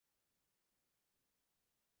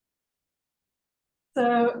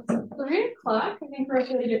So it's 3 o'clock. I think we're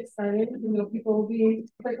ready to get started. You know, people will be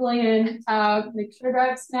trickling in. Make sure to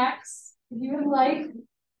grab snacks if you would like.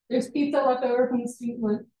 There's pizza left over from the student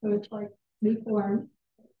lunch, so it's like lukewarm.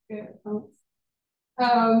 Good.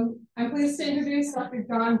 I'm pleased to introduce Dr.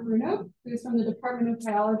 John Bruno, who's from the Department of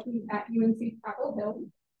Biology at UNC Chapel Hill.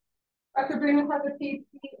 Dr. Bruno has a PhD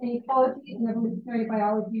in ecology and evolutionary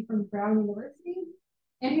biology from Brown University,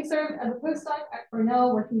 and he served as a postdoc at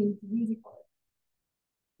Cornell working in disease ecology.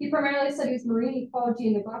 He primarily studies marine ecology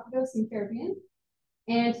in the Galapagos and Caribbean,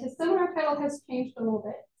 and his seminar title has changed a little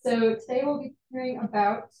bit. So today we'll be hearing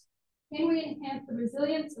about, can we enhance the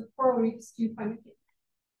resilience of coral reefs to climate change?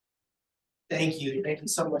 Thank you. Thank you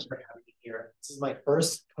so much for having me here. This is my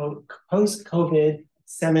first post-COVID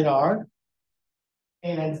seminar.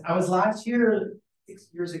 And I was last year, 6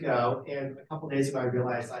 years ago, and a couple of days ago, I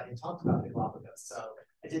realized I hadn't talked about the Galapagos. So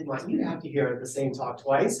I didn't want you to have to hear the same talk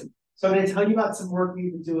twice. So I'm going to tell you about some work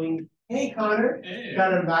we've been doing. Hey, Connor, hey.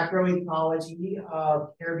 Got a macroecology of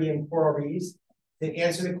Caribbean coral reefs to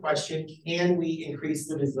answer the question, can we increase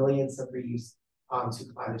the resilience of reefs to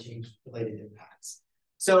climate change related impacts?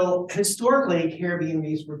 So historically, Caribbean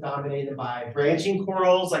reefs were dominated by branching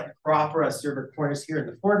corals like Acropora cervicornis here in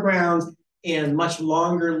the foreground, and much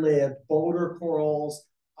longer lived boulder corals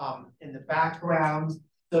in the background.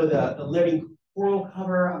 So the living coral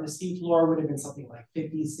cover on the seafloor would have been something like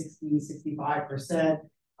 50, 60, 65%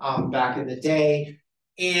 back in the day.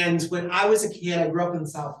 And when I was a kid, I grew up in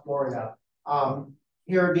South Florida.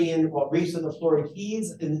 Caribbean, reefs of the Florida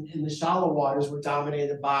Keys in the shallow waters were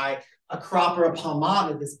dominated by Acropora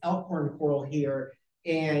palmata, this elkhorn coral here.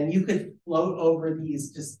 And you could float over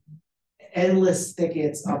these just endless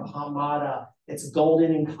thickets of palmata. It's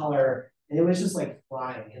golden in color, and it was just like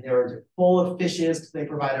flying. And they were full of fishes because they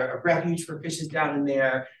provide a refuge for fishes down in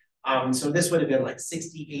there. So this would have been like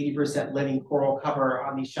 60, 80% living coral cover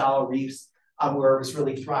on these shallow reefs where it was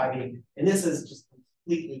really thriving. And this is just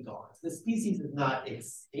completely gone. So this species is not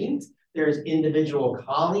extinct. There's individual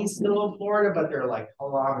colonies still in Florida, but they're like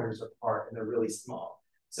kilometers apart and they're really small.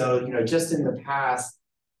 So, just in the past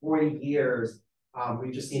 40 years,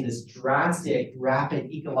 we've just seen this drastic,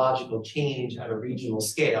 rapid ecological change at a regional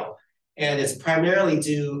scale. And it's primarily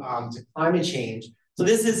due to climate change. So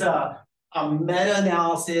this is a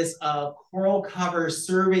meta-analysis of coral cover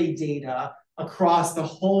survey data across the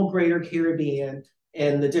whole greater Caribbean,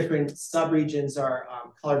 and the different subregions are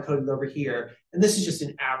color-coded over here. And this is just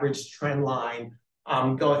an average trend line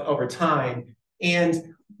going over time.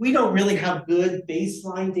 And we don't really have good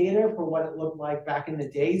baseline data for what it looked like back in the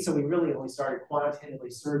day. So we really only started quantitatively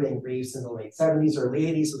surveying reefs in the late 70s, early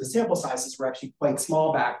 80s. So the sample sizes were actually quite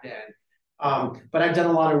small back then. But I've done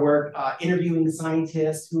a lot of work interviewing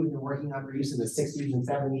scientists who have been working on reefs in the 60s and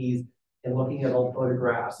 70s and looking at old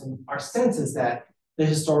photographs. And our sense is that the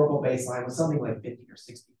historical baseline was something like 50 or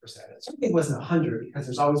 60%. It certainly wasn't 100 because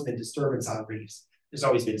there's always been disturbance on reefs. There's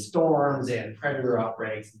always been storms and predator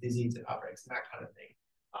outbreaks, and disease outbreaks, and that kind of thing.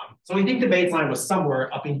 So we think the baseline was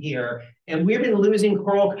somewhere up in here, and we've been losing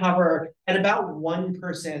coral cover at about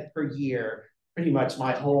 1% per year, pretty much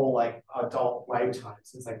my whole adult lifetime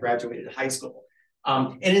since I graduated high school.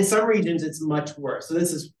 And in some regions, it's much worse. So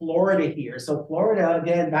this is Florida here. So Florida,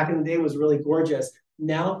 again, back in the day was really gorgeous.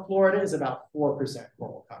 Now Florida is about 4%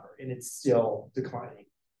 coral cover, and it's still declining.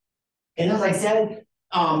 And as I said,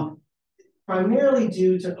 primarily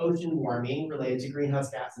due to ocean warming related to greenhouse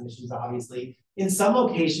gas emissions, obviously. In some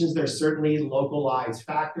locations, there's certainly localized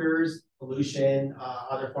factors, pollution,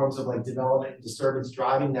 other forms of development and disturbance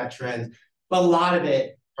driving that trend. But a lot of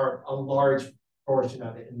it, or a large portion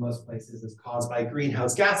of it in most places, is caused by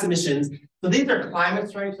greenhouse gas emissions. So these are climate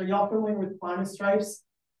stripes. Are y'all familiar with climate stripes?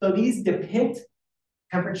 So these depict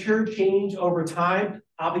temperature change over time.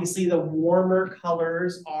 Obviously, the warmer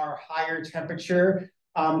colors are higher temperature.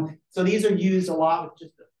 So these are used a lot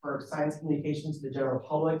just for science communication to the general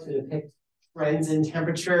public to depict trends in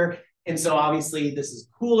temperature. And so obviously this is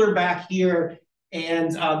cooler back here.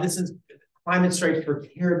 And this is climate stripes for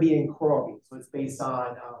Caribbean coral reefs. So it's based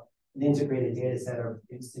on an integrated data set of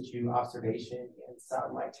in-situ observation and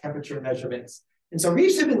satellite temperature measurements. And so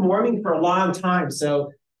reefs have been warming for a long time.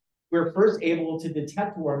 So we're first able to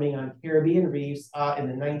detect warming on Caribbean reefs in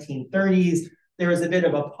the 1930s. There was a bit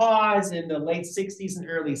of a pause in the late 60s and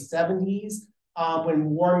early 70s when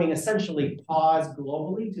warming essentially paused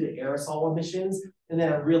globally due to aerosol emissions. And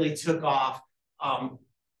then it really took off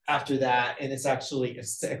after that. And it's actually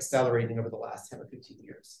accelerating over the last 10 or 15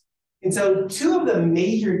 years. And so two of the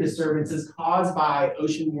major disturbances caused by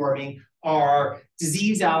ocean warming are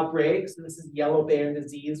disease outbreaks. So this is yellow band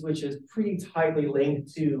disease, which is pretty tightly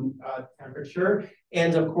linked to temperature,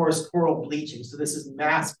 and of course, coral bleaching. So this is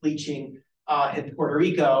mass bleaching in Puerto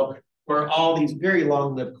Rico, where all these very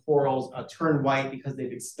long-lived corals turn white because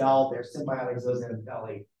they've expelled their symbiotic zooxanthellae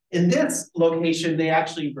belly. In this location, they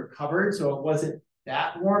actually recovered, so it wasn't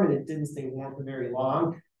that warm and it didn't stay warm for very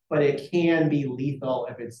long, but it can be lethal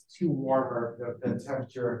if it's too warm or the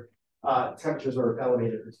temperatures are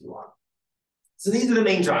elevated for too long. So these are the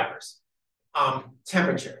main drivers,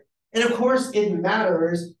 temperature. And of course, it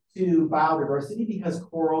matters to biodiversity because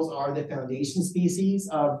corals are the foundation species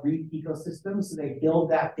of reef ecosystems. So they build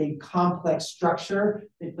that big complex structure.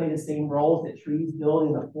 They play the same roles that trees build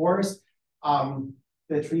in the forest.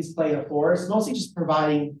 The trees play in the forest, mostly just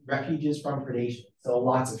providing refuges from predation. So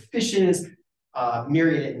lots of fishes,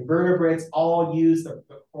 myriad invertebrates all use the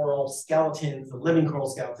coral skeletons, the living coral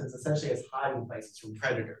skeletons, essentially as hiding places from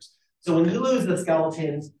predators. So when you lose the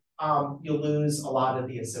skeletons, you'll lose a lot of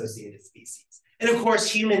the associated species. And of course,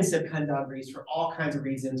 humans depend on reefs for all kinds of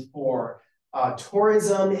reasons, for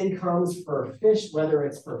tourism incomes, for fish, whether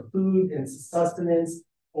it's for food and sustenance,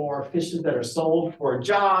 or fishes that are sold for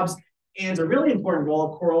jobs, and a really important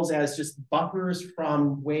role of corals as just buffers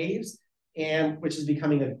from waves, and which is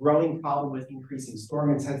becoming a growing problem with increasing storm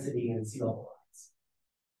intensity and sea level rise.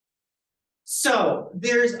 So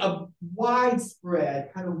there's a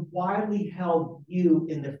widespread, kind of widely held view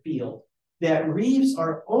in the field that reefs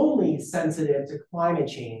are only sensitive to climate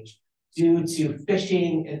change due to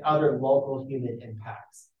fishing and other local human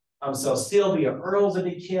impacts. So Sylvia Earle's a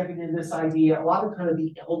big champion in this idea. A lot of kind of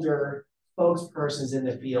the elder spokespersons in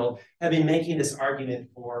the field have been making this argument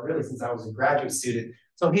for really since I was a graduate student.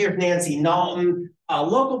 So here's Nancy Knowlton.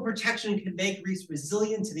 Local protection can make reefs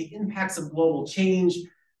resilient to the impacts of global change.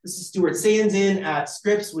 This is Stuart Sandin at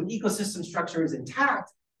Scripps. When ecosystem structure is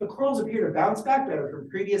intact, the corals appear to bounce back better from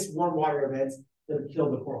previous warm water events that have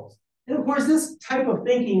killed the corals. And of course, this type of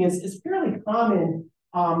thinking is fairly common,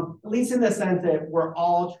 at least in the sense that we're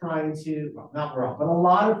all trying to, well, not we're all, but a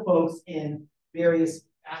lot of folks in various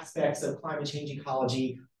aspects of climate change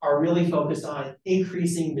ecology are really focused on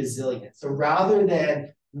increasing resilience. So rather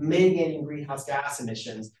than mitigating greenhouse gas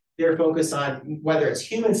emissions, they're focused on whether it's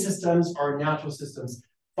human systems or natural systems,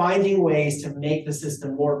 finding ways to make the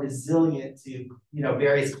system more resilient to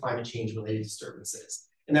various climate change related disturbances.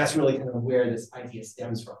 And that's really kind of where this idea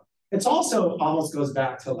stems from. It's also almost goes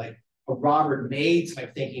back to like a Robert May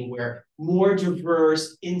type thinking where more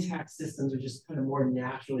diverse, intact systems are just kind of more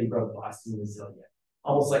naturally robust and resilient,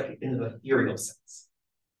 almost like in the ethereal sense.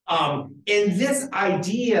 And this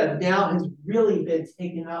idea now has really been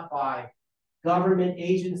taken up by government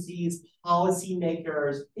agencies,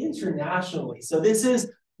 policymakers internationally. So this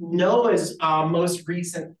is NOAA's most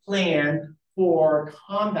recent plan for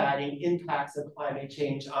combating impacts of climate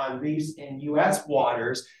change on reefs in US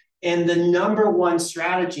waters. And the #1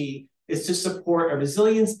 strategy is to support a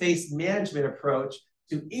resilience-based management approach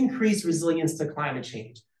to increase resilience to climate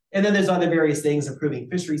change. And then there's other various things, improving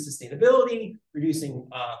fishery sustainability, reducing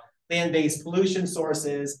land-based pollution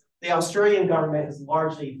sources. The Australian government has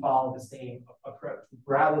largely followed the same approach.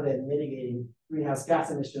 Rather than mitigating greenhouse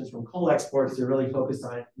gas emissions from coal exports, they're really focused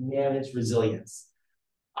on managed resilience.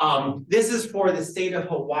 This is for the state of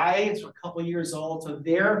Hawaii. It's a couple years old. So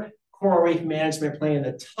their coral reef management plan,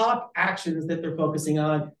 the top actions that they're focusing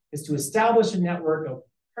on is to establish a network of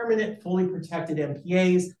permanent, fully protected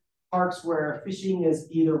MPAs, parks where fishing is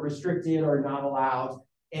either restricted or not allowed,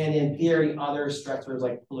 and in theory, other stressors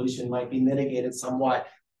like pollution might be mitigated somewhat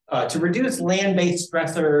to reduce land-based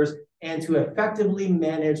stressors and to effectively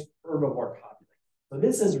manage herbivore populations. So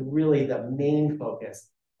this is really the main focus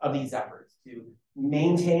of these efforts, to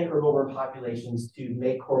maintain herbivore populations to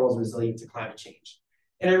make corals resilient to climate change.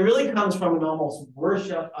 And it really comes from an almost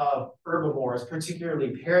worship of herbivores,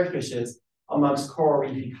 particularly parrotfishes, amongst coral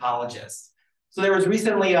reef ecologists. So there was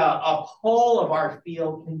recently a poll of our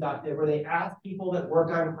field conducted where they asked people that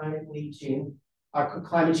work on climate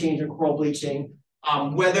change and coral bleaching,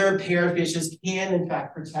 whether parrotfishes can in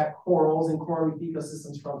fact protect corals and coral reef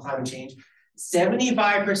ecosystems from climate change.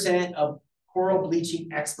 75% of coral bleaching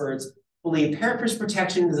experts believe parrotfish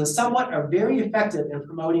protection is somewhat or very effective in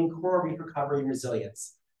promoting coral reef recovery and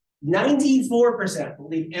resilience. 94%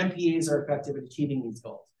 believe MPAs are effective in achieving these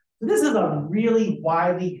goals. So this is a really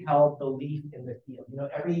widely held belief in the field.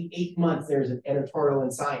 Every 8 months there's an editorial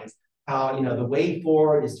in Science how the way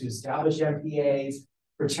forward is to establish MPAs,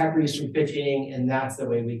 protect reefs from fishing, and that's the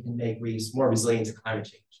way we can make reefs more resilient to climate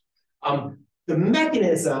change. The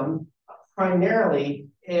mechanism primarily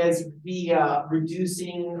is via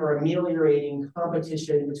reducing or ameliorating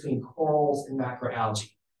competition between corals and macroalgae.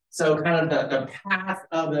 So kind of the path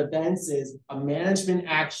of events is a management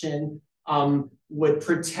action would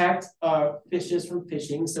protect fishes from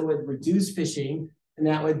fishing, so it would reduce fishing, and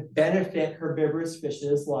that would benefit herbivorous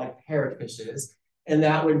fishes like parrotfishes, and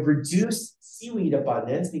that would reduce seaweed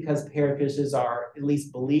abundance because parrotfishes are at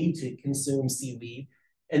least believed to consume seaweed,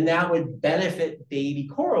 and that would benefit baby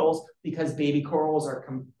corals because baby corals are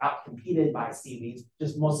outcompeted by seaweeds,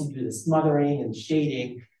 just mostly due to smothering and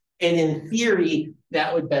shading. And in theory,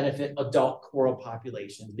 that would benefit adult coral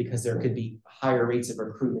populations because there could be higher rates of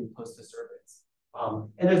recruitment post-disturbance.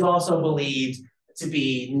 And there's also believed to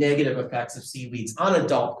be negative effects of seaweeds on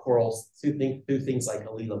adult corals through things like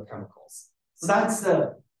allelochemicals. So that's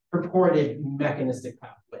the purported mechanistic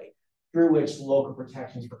pathway through which local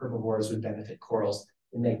protections for herbivores would benefit corals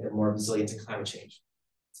and make them more resilient to climate change.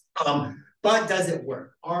 But does it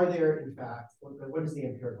work? Are there, in fact, what does the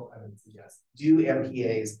empirical evidence suggest? Do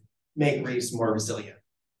MPAs make reefs more resilient?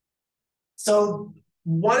 So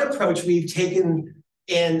one approach we've taken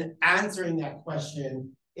in answering that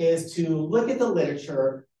question is to look at the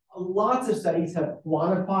literature. Lots of studies have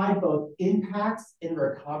quantified both impacts and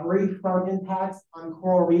recovery from impacts on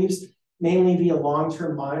coral reefs, mainly via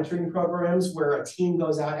long-term monitoring programs where a team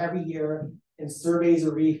goes out every year and surveys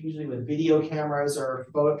a reef, usually with video cameras or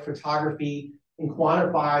photography, and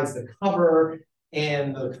quantifies the cover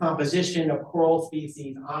and the composition of coral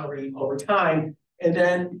species on a reef over time. And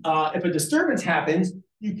then if a disturbance happens,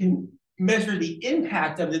 you can measure the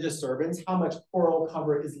impact of the disturbance, how much coral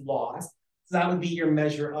cover is lost. So that would be your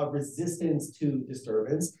measure of resistance to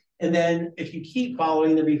disturbance. And then if you keep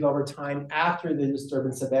following the reef over time after the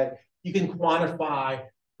disturbance event, you can quantify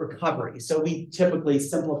recovery. So we typically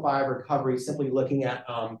simplify recovery simply looking at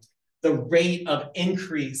the rate of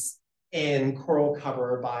increase in coral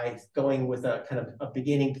cover by going with a kind of a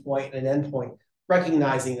beginning point and an end point,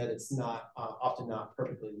 recognizing that it's not often not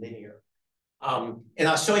perfectly linear. And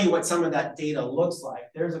I'll show you what some of that data looks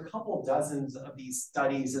like. There's a couple dozens of these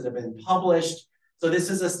studies that have been published. So this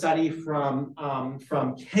is a study from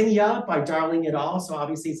Kenya by Darling et al. So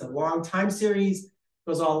obviously it's a long time series,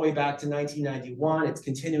 goes all the way back to 1991. It's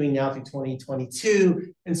continuing now through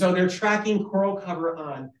 2022. And so they're tracking coral cover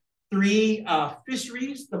on 3 fish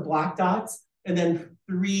reefs, the black dots, and then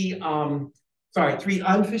 3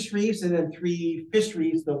 unfished reefs, and then 3 fish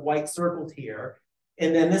reefs, the white circled here.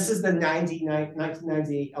 And then this is the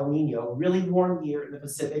 1998 El Nino, really warm year in the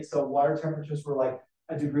Pacific. So water temperatures were like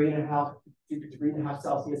a degree and a half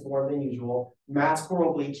Celsius warmer than usual, mass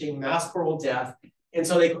coral bleaching, mass coral death. And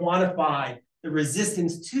so they quantified the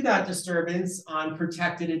resistance to that disturbance on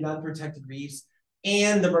protected and unprotected reefs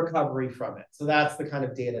and the recovery from it. So that's the kind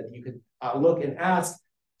of data that you could look and ask,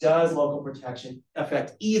 does local protection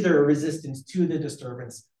affect either resistance to the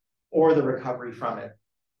disturbance or the recovery from it?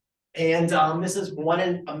 And this is a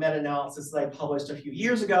meta-analysis that I published a few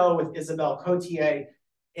years ago with Isabelle Cotier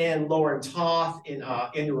and Lauren Toth in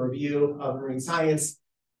a review of Marine Science.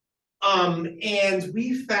 And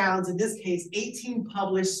we found, in this case, 18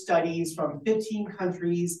 published studies from 15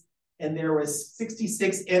 countries, and there was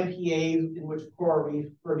 66 MPAs in which coral reefs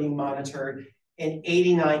were being monitored and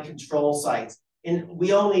 89 control sites. And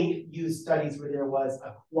we only used studies where there was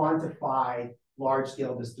a quantified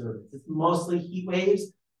large-scale disturbance. It's mostly heat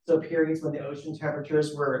waves, so periods when the ocean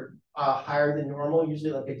temperatures were higher than normal, usually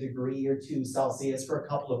like a degree or 2 Celsius for a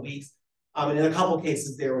couple of weeks. And in a couple of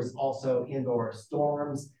cases, there was also indoor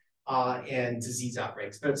storms and disease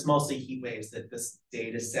outbreaks, but it's mostly heat waves that this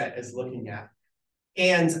data set is looking at.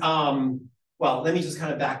 And well, let me just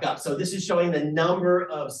kind of back up. So this is showing the number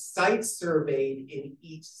of sites surveyed in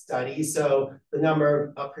each study. So the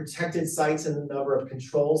number of protected sites and the number of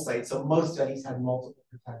control sites. So most studies have multiple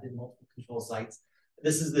protected, multiple control sites.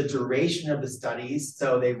 This is the duration of the studies.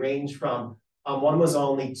 So they range from, one was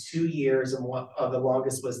only 2 years and one of the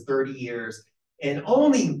longest was 30 years. And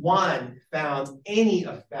only one found any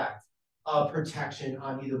effect of protection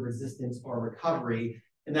on either resistance or recovery.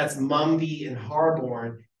 And that's Mumby and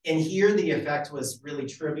Harborne. And here the effect was really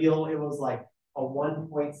trivial. It was like a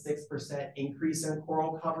 1.6% increase in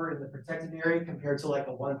coral cover in the protected area compared to like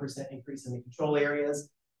a 1% increase in the control areas.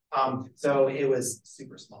 So it was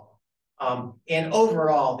super small. And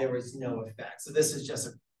overall, there was no effect. So this is just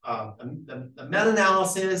a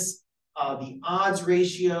meta-analysis of the odds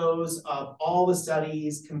ratios of all the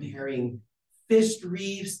studies comparing fished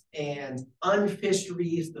reefs and unfished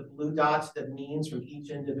reefs, the blue dots, the means from each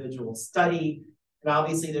individual study. And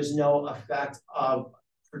obviously there's no effect of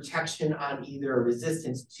protection on either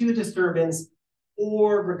resistance to disturbance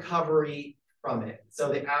or recovery from it. So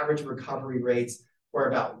the average recovery rates or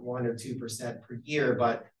about 1 or 2% per year.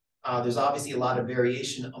 But there's obviously a lot of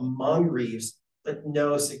variation among reefs, but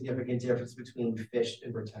no significant difference between fish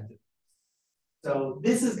and protected. So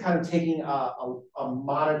this is kind of taking a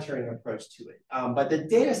monitoring approach to it. But the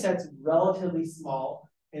data set's relatively small,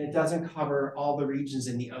 and it doesn't cover all the regions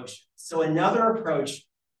in the ocean. So another approach,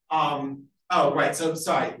 so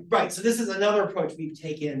this is another approach we've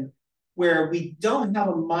taken where we don't have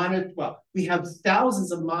we have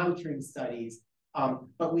thousands of monitoring studies,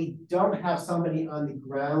 but we don't have somebody on the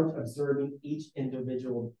ground observing each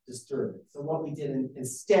individual disturbance. So what we did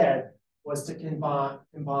instead was to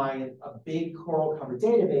combine a big coral cover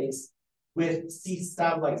database with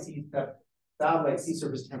satellite sea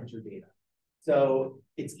surface temperature data. So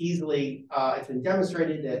it's been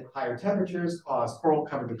demonstrated that higher temperatures cause coral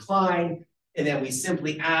cover decline, and then we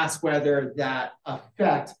simply ask whether that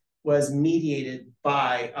effect was mediated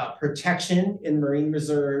by protection in marine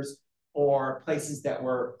reserves or places that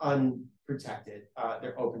were unprotected,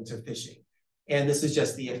 they're open to fishing. And this is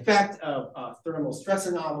just the effect of thermal stress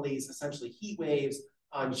anomalies, essentially heat waves,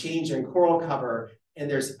 on change in coral cover, and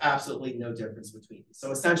there's absolutely no difference between them.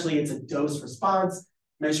 So essentially it's a dose response,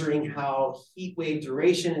 measuring how heat wave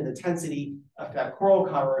duration and intensity affect coral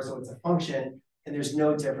cover, so it's a function, and there's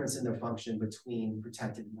no difference in the function between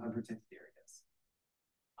protected and unprotected areas.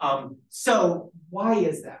 So why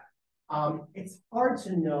is that? It's hard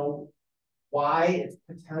to know why. It's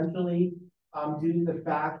potentially due to the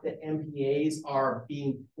fact that MPAs are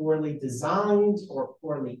being poorly designed or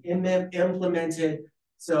poorly implemented.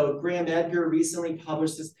 So Graham Edgar recently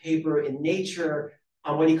published this paper in Nature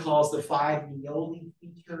on what he calls the 5 Neoli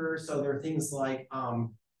features. So there are things like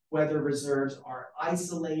whether reserves are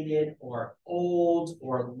isolated or old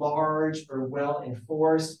or large or well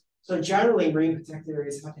enforced. So generally, marine protected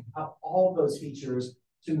areas have to have all those features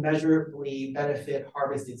to measurably benefit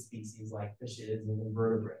harvested species like fishes and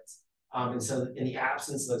invertebrates. And so in the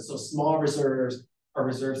absence of small reserves or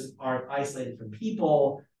reserves that aren't isolated from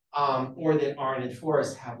people or that aren't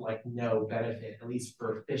enforced have no benefit, at least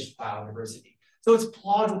for fish biodiversity. So it's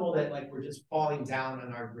plausible that we're just falling down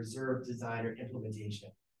on our reserve design or implementation.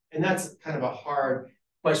 And that's kind of a hard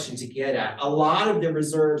question to get at. A lot of the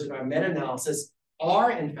reserves in our meta-analysis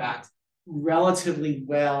are in fact relatively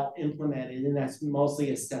well implemented, and that's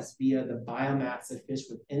mostly assessed via the biomass of fish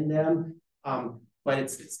within them. But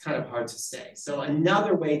it's kind of hard to say. So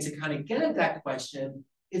another way to kind of get at that question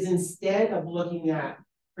is instead of looking at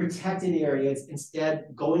protected areas, instead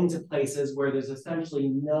going to places where there's essentially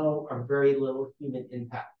no or very little human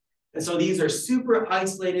impact. And so these are super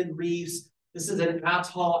isolated reefs. This is an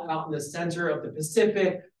atoll out in the center of the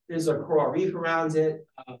Pacific. There's a coral reef around it.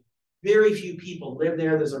 Very few people live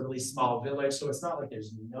there. There's a really small village. So it's not like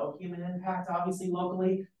there's no human impact, obviously,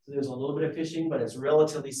 locally. So there's a little bit of fishing, but it's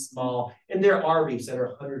relatively small. And there are reefs that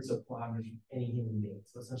are hundreds of kilometers from any human being.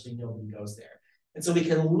 So essentially nobody goes there. And so we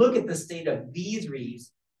can look at the state of these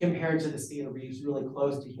reefs compared to the state of reefs really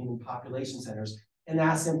close to human population centers. And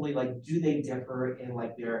ask simply, do they differ in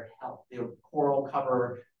their health, their coral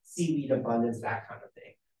cover, seaweed abundance, that kind of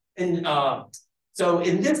thing. And so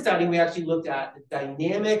in this study, we actually looked at the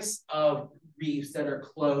dynamics of reefs that are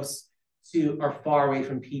close to or far away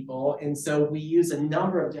from people. And so we use a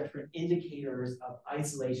number of different indicators of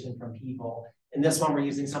isolation from people. In this one, we're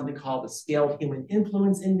using something called the Scaled Human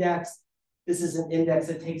Influence Index. This is an index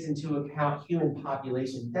that takes into account human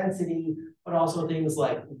population density, but also things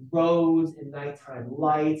like roads and nighttime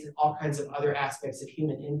lights and all kinds of other aspects of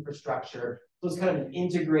human infrastructure. So it's kind of an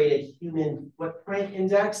integrated human footprint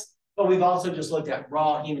index. But we've also just looked at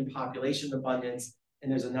raw human population abundance, and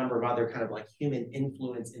there's a number of other kind of human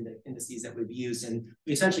influence indices that we've used, and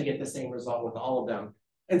we essentially get the same result with all of them.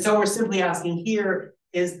 And so we're simply asking here,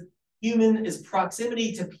 is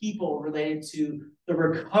proximity to people related to the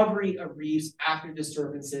recovery of reefs after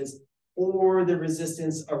disturbances or the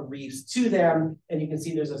resistance of reefs to them? And you can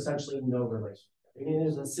see there's essentially no relationship. I mean,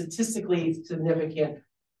 there's a statistically significant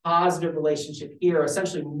positive relationship here.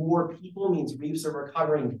 Essentially, more people means reefs are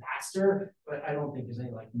recovering faster, but I don't think there's any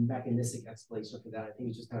mechanistic explanation for that. I think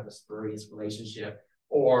it's just kind of a spurious relationship,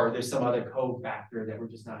 or there's some other cofactor that we're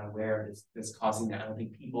just not aware of that's causing that. I don't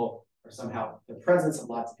think people are somehow, the presence of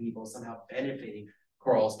lots of people is somehow benefiting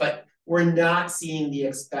corals, but we're not seeing the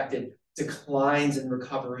expected declines in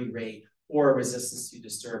recovery rate or resistance to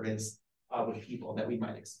disturbance with people that we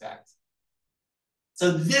might expect. So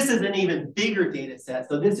this is an even bigger data set.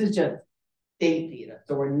 So this is just state data.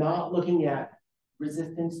 So we're not looking at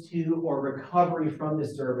resistance to or recovery from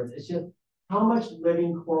disturbance. It's just how much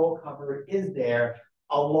living coral cover is there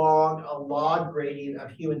along a log gradient of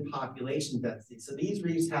human population density. So these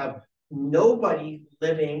reefs have nobody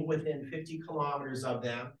living within 50 kilometers of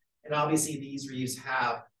them. And obviously these reefs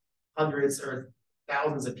have hundreds or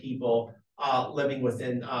thousands of people living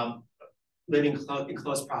within, in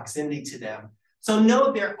close proximity to them. So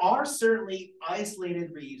no, there are certainly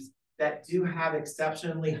isolated reefs that do have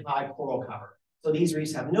exceptionally high coral cover. So these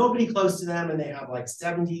reefs have nobody close to them and they have like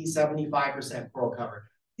 70, 75% coral cover.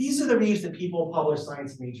 These are the reefs that people publish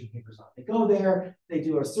science and nature papers on. They go there, they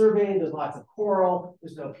do a survey, there's lots of coral,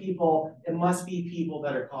 there's no people. It must be people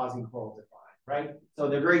that are causing coral decline, right? So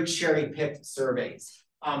they're very cherry-picked surveys.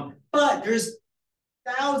 But there's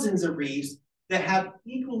thousands of reefs that have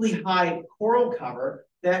equally high coral cover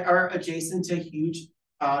that are adjacent to huge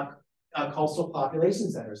coastal population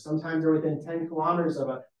centers. Sometimes they're within 10 kilometers of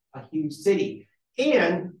a huge city.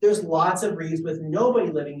 And there's lots of reefs with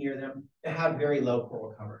nobody living near them that have very low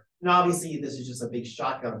coral cover. And obviously, this is just a big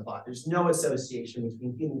shotgun plot. There's no association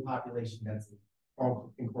between human population density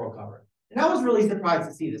and coral cover. And I was really surprised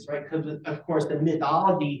to see this, right? Because, of course, the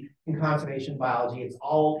mythology in conservation biology, it's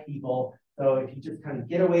all people. So if you just kind of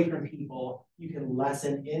get away from people, you can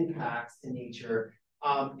lessen impacts to nature.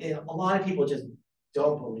 And a lot of people just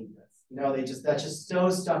don't believe this. You know, that's just so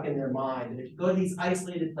stuck in their mind. And if you go to these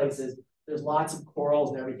isolated places, there's lots of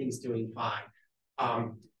corals and everything's doing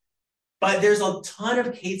fine. But there's a ton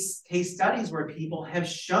of case studies where people have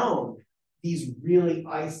shown these really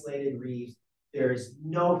isolated reefs. There's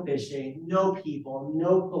no fishing, no people,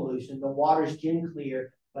 no pollution. The water's gin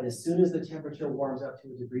clear, but as soon as the temperature warms up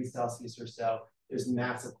to a degree Celsius or so, there's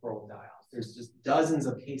massive coral die-off. There's just dozens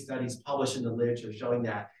of case studies published in the literature showing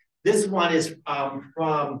that. This one is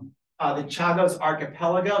from the Chagos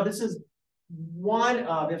Archipelago. This is one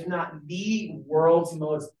of, if not the world's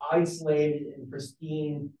most isolated and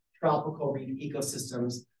pristine tropical reef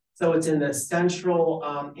ecosystems. So it's in the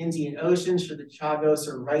central Indian Ocean. So the Chagos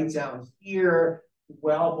are right down here,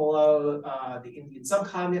 well below the Indian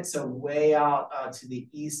subcontinent, so way out to the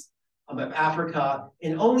east of Africa.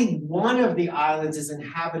 And only one of the islands is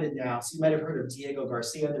inhabited now. So you might have heard of Diego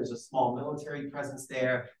Garcia. There's a small military presence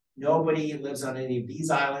there. Nobody lives on any of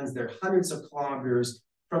these islands. They're hundreds of kilometers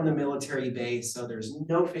from the military base, so there's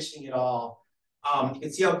no fishing at all. You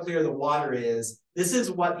can see how clear the water is. This is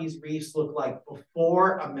what these reefs look like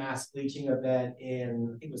before a mass bleaching event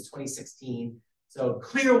in, I think it was 2016. So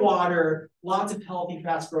clear water, lots of healthy,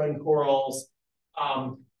 fast-growing corals.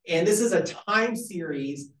 And this is a time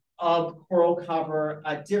series of coral cover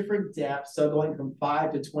at different depths, so going from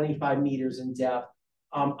 5 to 25 meters in depth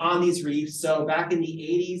on these reefs. So back in the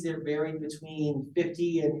 80s, it varied between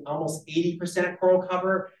 50 and almost 80% coral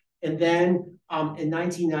cover. And then in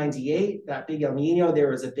 1998, that big El Nino,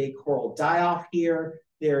 there was a big coral die-off here.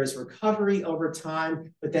 There is recovery over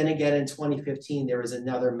time, but then again in 2015, there was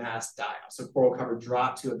another mass die-off. So coral cover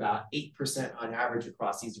dropped to about 8% on average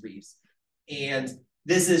across these reefs. And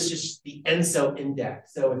this is just the ENSO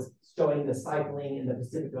index. So it's showing the cycling in the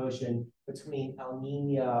Pacific Ocean between El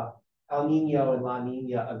Nino and La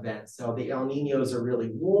Nina events. So the El Ninos are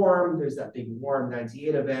really warm. There's that big warm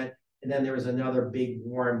 98 event. And then there was another big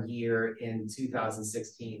warm year in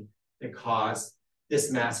 2016 that caused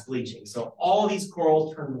this mass bleaching. So all these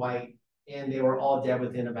corals turned white and they were all dead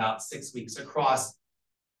within about 6 weeks across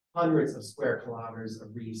hundreds of square kilometers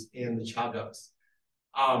of reefs in the Chagos.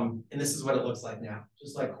 And this is what it looks like now,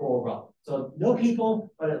 just like coral rubble. So no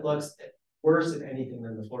people, but it looks worse if anything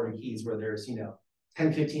than the Florida Keys where there's,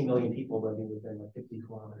 10, 15 million people living within like 50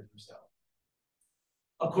 kilometers or so.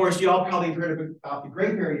 Of course, you all probably have heard about the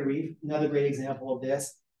Great Barrier Reef, another great example of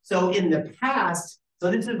this. So in the past,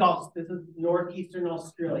 so this is northeastern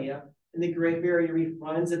Australia, and the Great Barrier Reef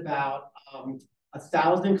runs about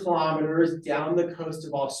 1,000 kilometers down the coast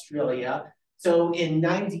of Australia. So in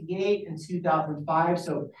 98 and 2005,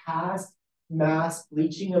 so past mass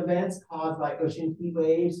bleaching events caused by ocean heat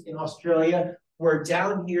waves in Australia were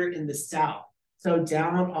down here in the south. So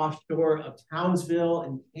down offshore of Townsville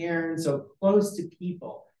and Cairns, so close to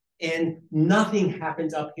people. And nothing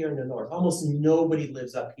happens up here in the north. Almost nobody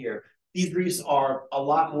lives up here. These reefs are a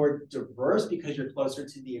lot more diverse because you're closer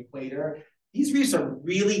to the equator. These reefs are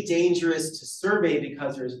really dangerous to survey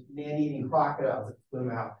because there's man-eating crocodiles that swim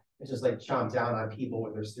out and just like chomp down on people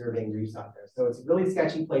when they're surveying reefs out there. So it's a really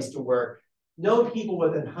sketchy place to work. No people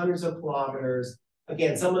within hundreds of kilometers.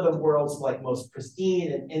 Again, some of the world's like most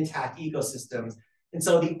pristine and intact ecosystems. And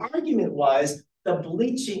so the argument was the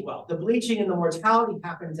bleaching and the mortality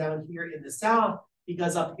happened down here in the south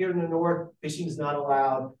because up here in the north, fishing is not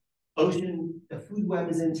allowed. The food web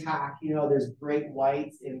is intact. There's great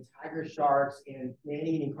whites and tiger sharks and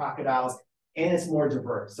man-eating crocodiles, and it's more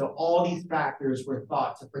diverse. So all these factors were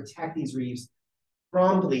thought to protect these reefs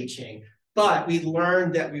from bleaching. But we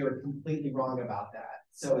learned that we were completely wrong about that.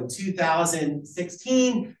 So in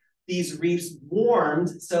 2016, these reefs warmed.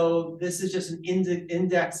 So this is just an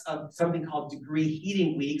index of something called degree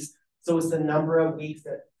heating weeks. So it's the number of weeks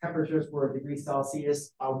that temperatures were a degree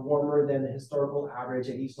Celsius warmer than the historical average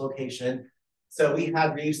at each location. So we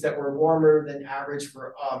had reefs that were warmer than average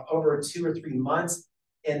for over 2 or 3 months.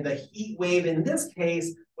 And the heat wave in this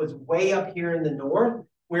case was way up here in the north,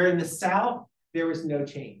 where in the south, there was no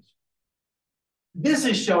change. This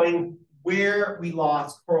is showing where we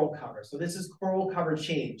lost coral cover. So this is coral cover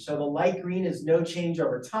change. So the light green is no change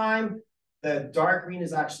over time. The dark green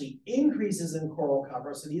is actually increases in coral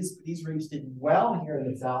cover. So these reefs did well here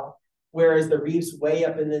in the south, whereas the reefs way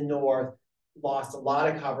up in the north lost a lot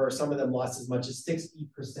of cover. Some of them lost as much as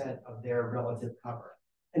 60% of their relative cover.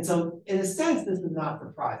 And so in a sense, this is not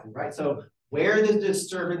surprising, right? So where the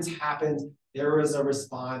disturbance happened, there was a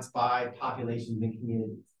response by populations and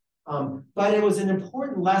communities. But it was an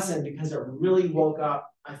important lesson because it really woke up,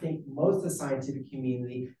 I think, most of the scientific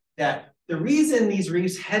community that the reason these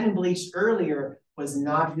reefs hadn't bleached earlier was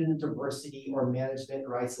not due to diversity or management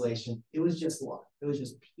or isolation. It was just luck. It was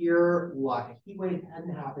just pure luck. A heat wave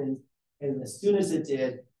hadn't happened, and as soon as it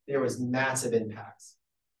did, there was massive impacts.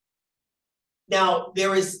 Now,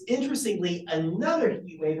 there was, interestingly, another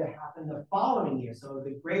heat wave that happened the following year. So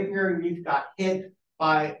the Great Barrier Reef got hit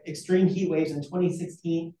by extreme heat waves in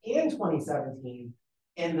 2016 and 2017,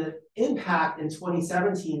 and the impact in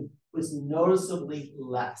 2017 was noticeably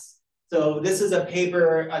less. So this is a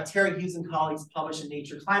paper Terry Hughes and colleagues published in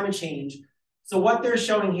Nature Climate Change. So what they're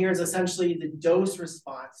showing here is essentially the dose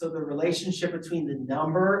response. So the relationship between the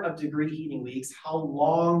number of degree heating weeks, how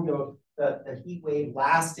long the heat wave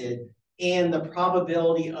lasted, and the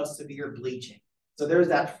probability of severe bleaching. So there's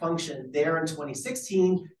that function there in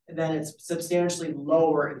 2016, and then it's substantially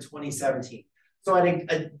lower in 2017. So at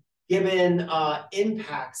a given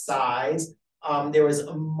impact size, there was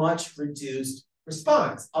a much reduced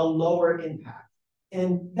response, a lower impact.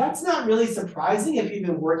 And that's not really surprising if you've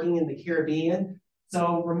been working in the Caribbean.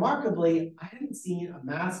 So remarkably, I haven't seen a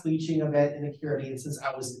mass bleaching event in the Caribbean since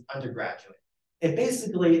I was an undergraduate. It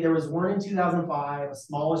basically, there was one in 2005, a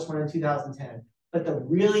smallish one in 2010, but the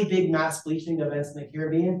really big mass bleaching events in the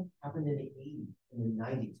Caribbean happened in the 80s and the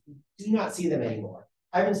 90s. We do not see them anymore.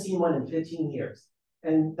 I haven't seen one in 15 years.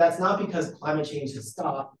 And that's not because climate change has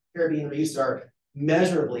stopped. Caribbean reefs are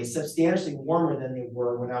measurably, substantially warmer than they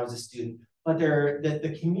were when I was a student, but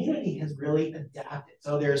the community has really adapted.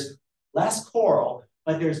 So there's less coral,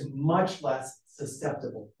 but there's much less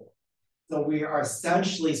susceptible coral. So we are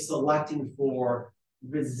essentially selecting for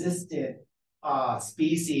resistant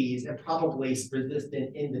species and probably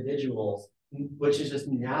resistant individuals, which is just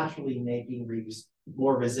naturally making reefs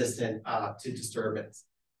more resistant to disturbance.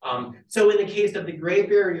 So in the case of the Great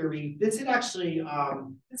Barrier Reef, this is actually,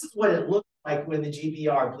 this is what it looked like when the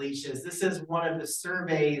GBR bleaches. This is one of the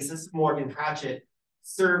surveys, this is Morgan Patchett,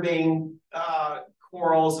 surveying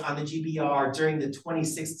corals on the GBR during the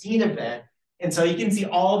 2016 event. And so you can see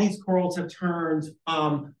all these corals have turned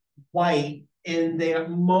white, and they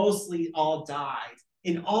mostly all died.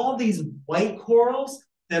 In all these white corals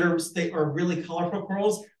that are really colorful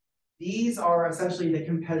corals, these are essentially the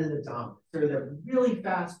competitive dominant. So they're really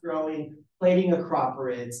fast growing, plating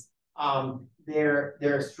acroporids.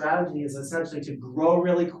 Their strategy is essentially to grow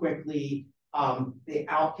really quickly. They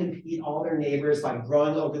outcompete all their neighbors by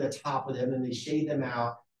growing over the top of them, and they shade them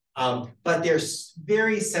out. But they're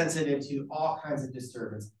very sensitive to all kinds of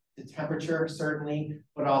disturbance, to temperature certainly,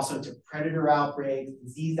 but also to predator outbreaks,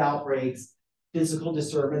 disease outbreaks, physical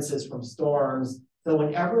disturbances from storms. So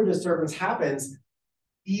whenever a disturbance happens,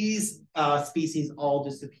 these species all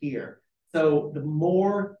disappear. So the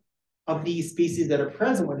more of these species that are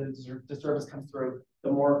present when the disturbance comes through,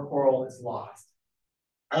 the more coral is lost.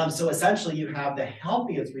 So essentially you have the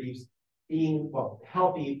healthiest reefs being, well,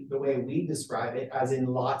 healthy the way we describe it, as in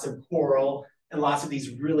lots of coral and lots of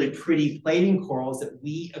these really pretty plating corals that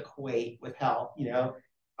we equate with health,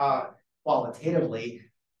 qualitatively.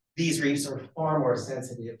 These reefs are far more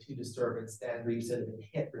sensitive to disturbance than reefs that have been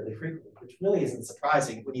hit really frequently, which really isn't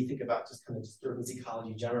surprising when you think about just kind of disturbance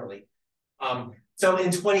ecology generally. So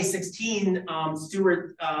in 2016,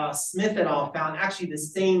 Stuart Smith et al. Found actually the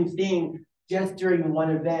same thing just during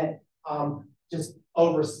one event, just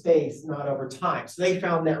over space, not over time. So they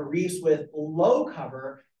found that reefs with low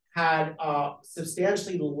cover had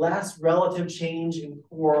substantially less relative change in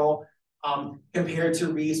coral compared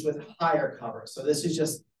to reefs with higher cover. So this is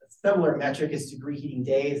just a similar metric as degree heating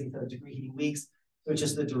days instead of degree heating weeks. So it's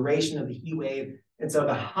just the duration of the heat wave. And so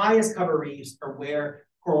the highest cover reefs are where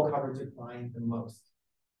coral cover declined the most.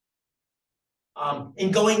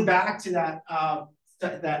 And going back to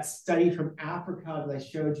that study from Africa that I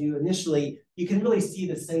showed you initially, you can really see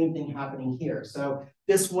the same thing happening here. So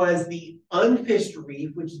this was the unfished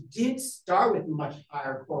reef, which did start with much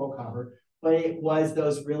higher coral cover, but it was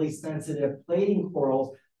those really sensitive plating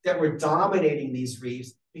corals that were dominating these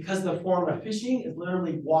reefs because the form of fishing is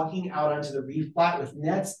literally walking out onto the reef flat with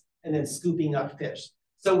nets and then scooping up fish.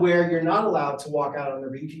 So where you're not allowed to walk out on the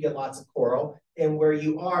reef, you get lots of coral, and where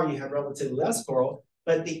you are, you have relatively less coral,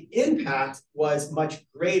 but the impact was much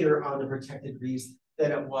greater on the protected reefs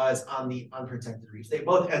than it was on the unprotected reefs. They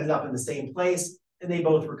both ended up in the same place, and they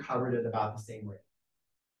both recovered at about the same rate.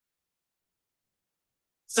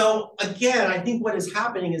 So again, I think what is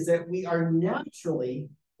happening is that we are naturally,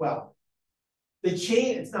 well, the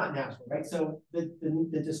change, it's not natural, right? So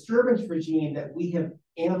the disturbance regime that we have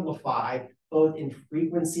amplified both in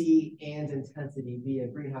frequency and intensity via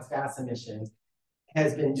greenhouse gas emissions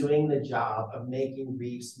has been doing the job of making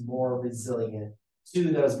reefs more resilient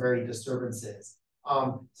to those very disturbances.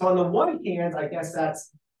 So on the one hand, I guess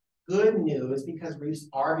that's good news because reefs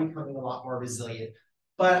are becoming a lot more resilient.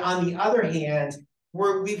 But on the other hand,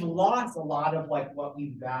 we've lost a lot of like what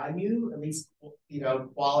we value, at least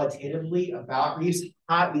qualitatively about reefs.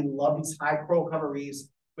 We love these high coral cover reefs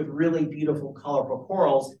with really beautiful, colorful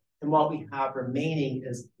corals, and what we have remaining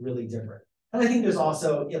is really different. And I think there's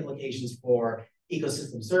also implications for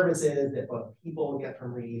ecosystem services that both people get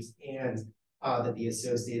from reefs and that the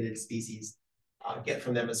associated species get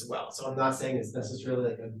from them as well. So I'm not saying it's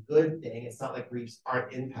necessarily like a good thing. It's not like reefs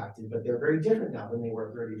aren't impacted, but they're very different now than they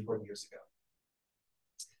were 30 or 40 years ago.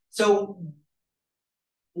 So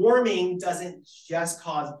warming doesn't just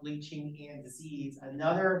cause bleaching and disease.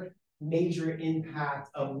 Another major impact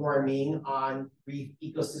of warming on reef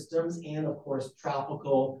ecosystems and of course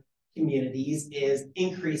tropical communities is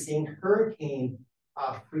increasing hurricane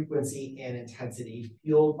frequency and intensity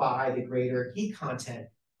fueled by the greater heat content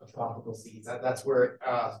of tropical seas. That's where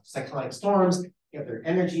cyclonic storms get their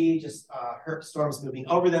energy, just storms moving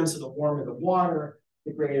over them. So the warmer the water,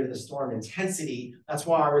 the greater the storm intensity. That's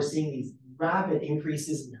why we're seeing these rapid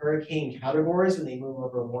increases in hurricane categories when they move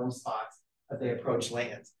over warm spots as they approach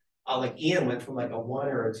land. Like Ian went from like a 1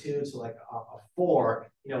 or a 2 to like a 4,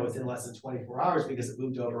 within less than 24 hours because it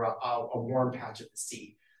moved over a warm patch of the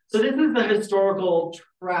sea. So this is the historical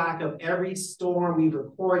track of every storm we've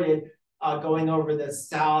recorded going over the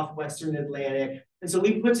southwestern Atlantic. And so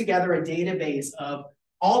we put together a database of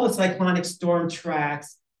all the cyclonic storm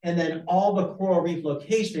tracks and then all the coral reef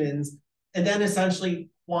locations, and then essentially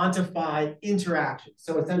quantified interactions.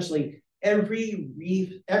 So essentially every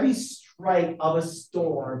reef, every strike of a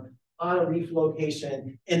storm on a reef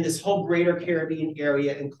location in this whole greater Caribbean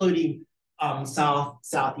area, including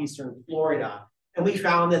southeastern Florida. And we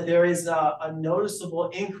found that there is a noticeable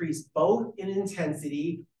increase both in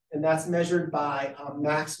intensity, and that's measured by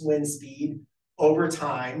max wind speed over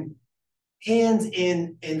time, and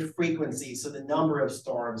in frequency. So the number of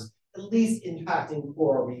storms, at least impacting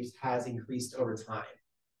coral reefs, has increased over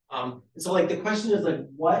time. So like the question is like,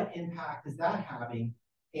 what impact is that having?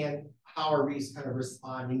 And how are reefs kind of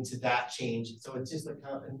responding to that change? So it's just like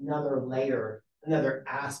kind of another layer, another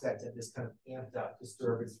aspect of this kind of amped up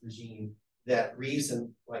disturbance regime that reefs and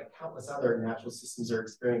like countless other natural systems are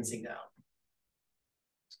experiencing now.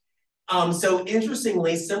 So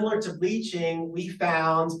interestingly, similar to bleaching, we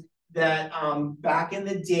found that back in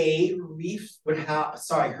the day, hurricanes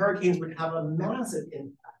would have a massive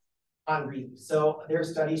impact on reefs. So there are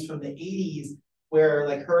studies from the 80s where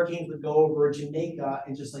like hurricanes would go over Jamaica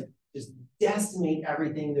and just decimate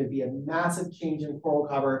everything. There'd be a massive change in coral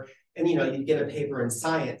cover, and you'd get a paper in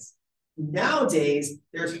Science. Nowadays,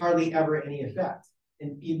 there's hardly ever any effect.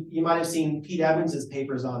 And you might have seen Pete Evans's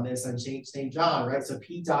papers on this on St. John, right? So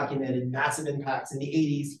Pete documented massive impacts in the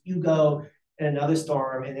 80s, Hugo, and another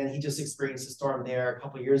storm, and then he just experienced a storm there a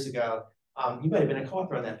couple of years ago. You might have been a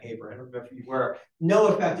co-author on that paper. I don't remember if you were. No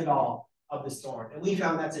effect at all of the storm. And we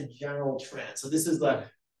found that's a general trend. So this is the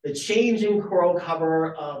change in coral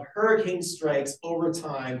cover of hurricane strikes over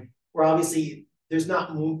time, where obviously this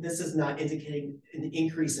is not indicating an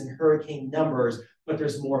increase in hurricane numbers, but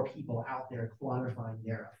there's more people out there quantifying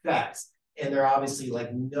their effects. And they're obviously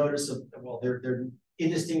like noticeable, well, they're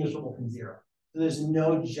indistinguishable from zero. So there's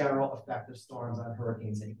no general effect of storms on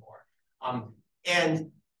hurricanes anymore. I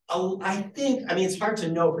think, it's hard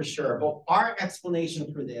to know for sure, but our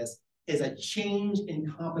explanation for this is a change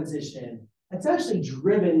in composition that's actually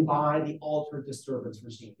driven by the altered disturbance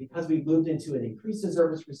regime. Because we moved into an increased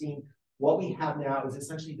disturbance regime, what we have now is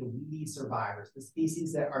essentially the weedy survivors, the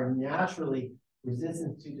species that are naturally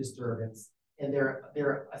resistant to disturbance and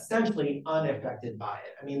they're essentially unaffected by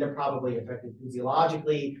it. I mean, they're probably affected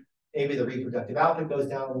physiologically. Maybe the reproductive output goes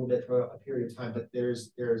down a little bit for a period of time, but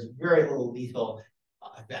there's very little lethal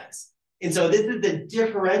effects. And so this is the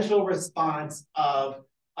differential response of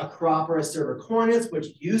Acropora cervicornis, which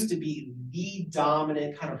used to be the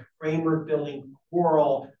dominant kind of framework building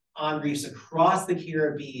coral on reefs across the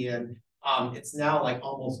Caribbean. It's now like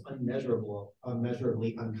almost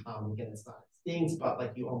unmeasurably uncommon. Again, it's not extinct, but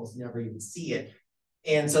like you almost never even see it.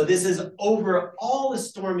 And so this is over all the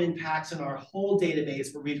storm impacts in our whole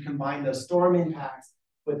database, where we've combined those storm impacts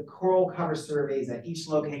with coral cover surveys at each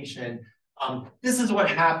location. This is what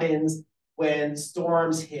happens when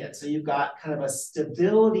storms hit. So you've got kind of a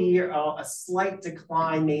stability or a slight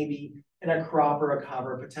decline maybe in Acropora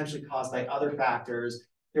cover, potentially caused by other factors.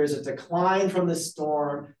 There's a decline from the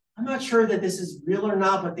storm. I'm not sure that this is real or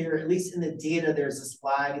not, but there, at least in the data, there's this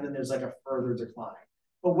flag, and then there's like a further decline.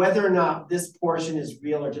 But whether or not this portion is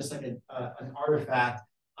real or just like an artifact,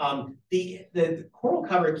 the coral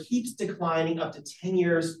cover keeps declining up to 10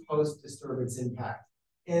 years post-disturbance impact.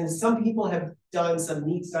 And some people have done some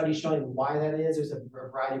neat studies showing why that is. There's a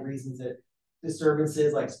variety of reasons that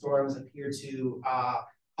disturbances like storms appear to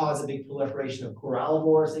cause a big proliferation of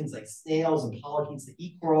corallivores, things like snails and polychaetes that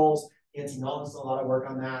eat corals. Nancy Knowles does a lot of work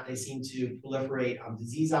on that. They seem to proliferate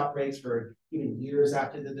disease outbreaks for even years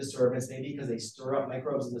after the disturbance, maybe because they stir up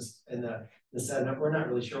microbes in the sediment. We're not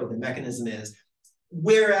really sure what the mechanism is.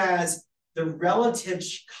 Whereas the relative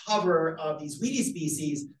cover of these weedy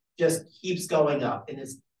species just keeps going up, and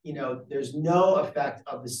it's, there's no effect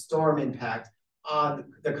of the storm impact on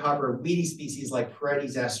the cover of weedy species like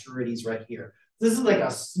Paredes asturides right here. This is like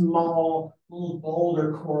a small little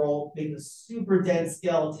boulder coral, maybe a super dense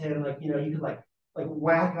skeleton. Like, you could like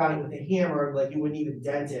whack on it with a hammer, like you wouldn't even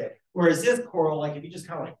dent it. Whereas this coral, like if you just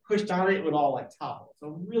kind of like pushed on it, it would all like topple.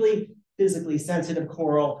 So really physically sensitive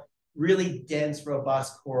coral, really dense,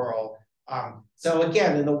 robust coral. So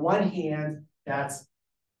again, on the one hand, that's,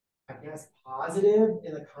 I guess, positive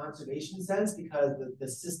in the conservation sense, because the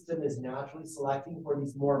system is naturally selecting for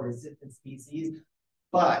these more resistant species.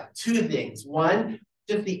 But two things. One,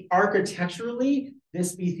 just the architecturally,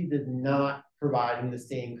 this species is not providing the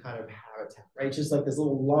same kind of habitat, right? Just like this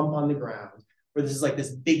little lump on the ground, where this is like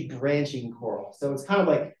this big branching coral. So it's kind of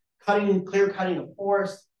like clear cutting a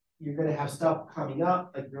forest. You're going to have stuff coming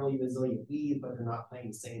up, like really resilient weeds, but they're not playing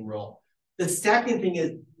the same role. The second thing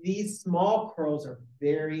is these small corals are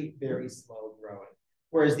very, very slow growing,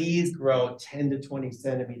 whereas these grow 10 to 20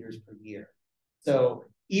 centimeters per year. So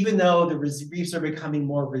even though the reefs are becoming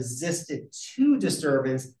more resistant to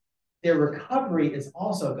disturbance, their recovery is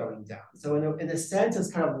also going down. So in a sense,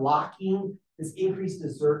 it's kind of locking this increased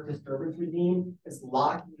disturbance regime, is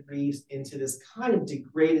locking the reefs into this kind of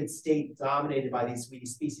degraded state dominated by these weedy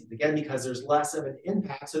species. Again, because there's less of an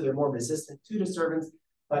impact, so they're more resistant to disturbance,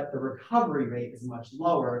 but the recovery rate is much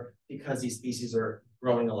lower because these species are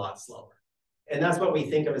growing a lot slower. And that's what we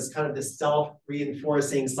think of as kind of this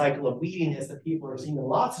self-reinforcing cycle of weediness that people are seeing in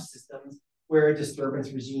lots of systems where disturbance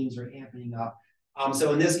regimes are amping up.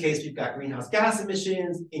 So in this case, we've got greenhouse gas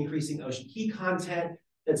emissions, increasing ocean heat content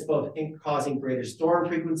that's both causing greater storm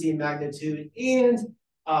frequency and magnitude, and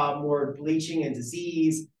more bleaching and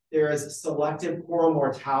disease. There is selective coral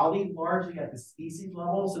mortality, largely at the species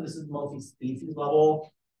level. So this is multi-species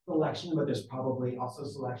level selection, but there's probably also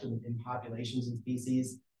selection within populations and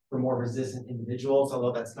species for more resistant individuals,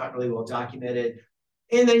 although that's not really well documented.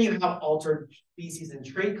 And then you have altered species and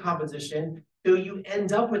trait composition. So you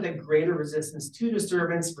end up with a greater resistance to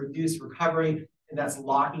disturbance, reduced recovery, and that's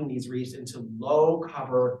locking these reefs into low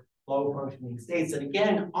cover, low functioning states that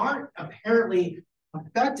again aren't apparently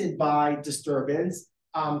affected by disturbance,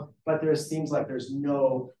 but there seems like there's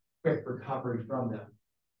no quick recovery from them.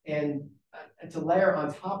 And to layer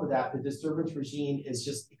on top of that, the disturbance regime is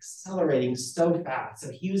just accelerating so fast.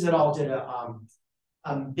 So Hughes et al. Did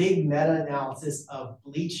a big meta-analysis of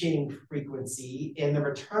bleaching frequency, and the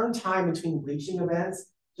return time between bleaching events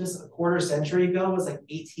just a quarter century ago was like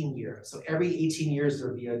 18 years. So every 18 years, there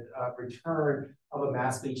would be a return of a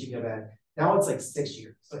mass bleaching event. Now it's like 6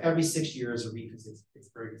 years. So every 6 years, a reef is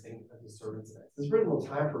experiencing a disturbance event. There's very little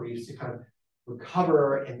time for reefs to kind of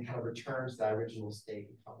recover and kind of return to that original state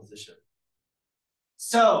and composition.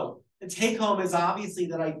 So the take home is obviously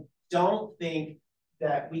that I don't think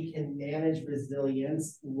that we can manage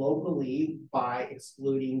resilience locally by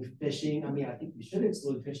excluding fishing. I mean, I think we should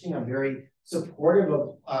exclude fishing. I'm very supportive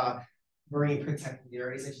of marine protected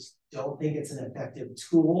areas. I just don't think it's an effective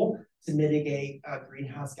tool to mitigate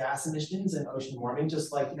greenhouse gas emissions and ocean warming.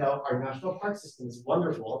 Just like, our national park system is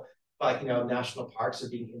wonderful, but national parks are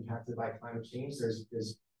being impacted by climate change.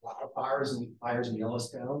 There's wildfires and fires in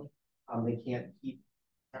Yellowstone. They can't keep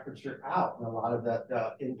temperature out and a lot of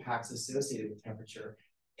the impacts associated with temperature.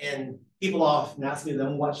 And people often ask me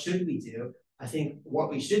then, what should we do? I think what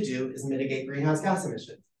we should do is mitigate greenhouse gas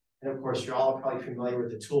emissions. And of course, you're all probably familiar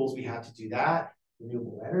with the tools we have to do that: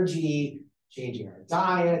 renewable energy, changing our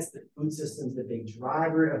diets, the food system's the big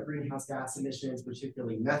driver of greenhouse gas emissions,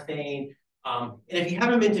 particularly methane. And if you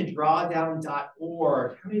haven't been to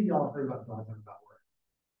drawdown.org, how many of y'all have heard about drawdown.org?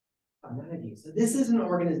 None of you. So this is an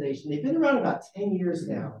organization, they've been around about 10 years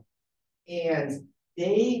now, and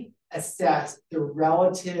they assess the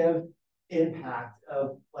relative impact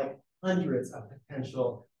of like hundreds of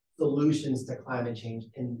potential solutions to climate change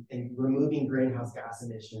and removing greenhouse gas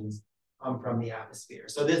emissions from the atmosphere.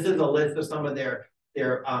 So this is a list of some of their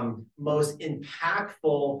most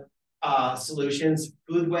impactful solutions.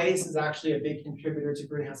 Food waste is actually a big contributor to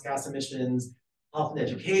greenhouse gas emissions. Health and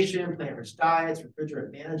education, plant-rich diets,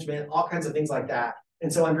 refrigerant management, all kinds of things like that.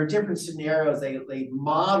 And so under different scenarios, they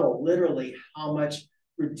model literally how much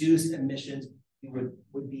reduced emissions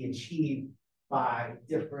would be achieved by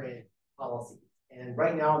different policies. And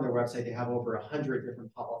right now on their website, they have over 100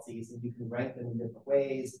 different policies, and you can rank them in different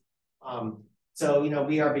ways. So,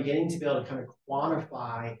 we are beginning to be able to kind of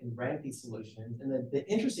quantify and rank these solutions. And then the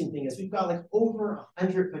interesting thing is we've got like over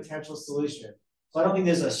 100 potential solutions. So I don't think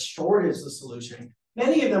there's a shortage of solution.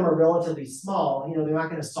 Many of them are relatively small. They're not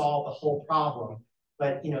going to solve the whole problem.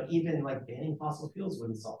 But, even like banning fossil fuels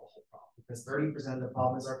wouldn't solve the whole problem, because 30% of the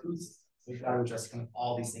problem is our food system. So we've got to address kind of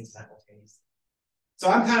all these things simultaneously. So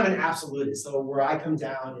I'm kind of an absolutist. So where I come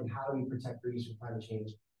down and how do we protect reefs from climate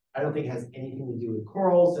change, I don't think it has anything to do with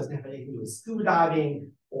corals, doesn't have anything to do with scuba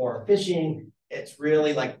diving or fishing. It's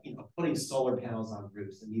really like, putting solar panels on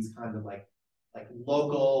roofs and these kind of like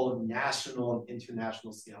local, national, and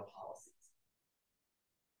international scale policies.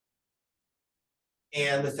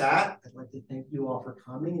 And with that, I'd like to thank you all for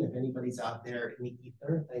coming. And if anybody's out there in the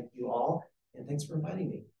ether, thank you all. And thanks for inviting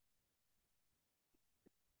me.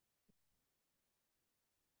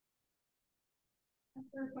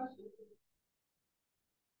 Other questions?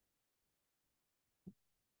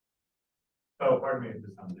 So pardon me if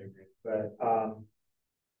this sounds ignorant, but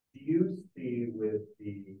do you see with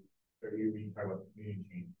the, or you talk about community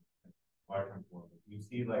change, waterfront coral, do you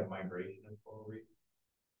see like migration of coral reefs?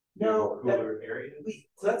 No, cooler areas?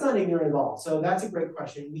 So that's not ignorant at all. So that's a great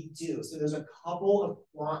question. We do. So there's a couple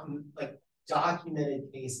of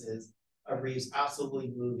documented cases of reefs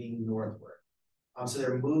absolutely moving northward. So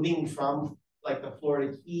they're moving from like the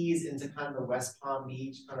Florida Keys into kind of the West Palm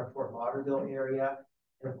Beach, kind of Fort Lauderdale area.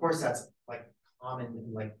 And of course, that's like common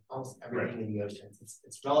in like almost everything in the oceans.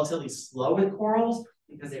 It's relatively slow with corals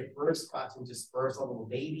because they first got to disperse a little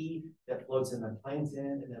baby that floats in the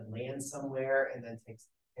plankton and then lands somewhere and then takes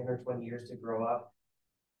 10 or 20 years to grow up.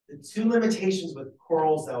 The two limitations with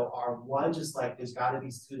corals, though, are one, just like there's got to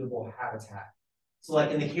be suitable habitat. So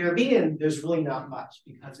like in the Caribbean, there's really not much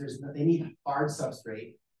because they need hard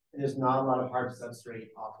substrate, and there's not a lot of hard substrate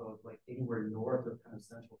off of like anywhere north of kind of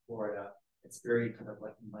central Florida. It's very kind of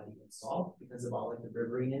like muddy and salt because of all like the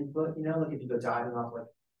riverine input. Like if you go diving off like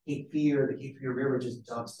Cape Fear, the Cape Fear River just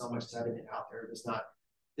dumps so much sediment out there. It's got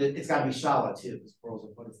to be shallow too, because corals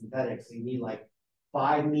are photosynthetic. So you need like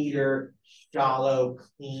 5-meter, shallow,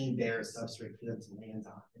 clean, bare substrate for them to land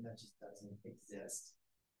on, and that just doesn't exist.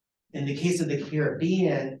 In the case of the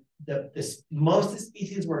Caribbean, most of the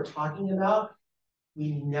species we're talking about,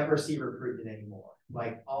 we never see recruitment anymore.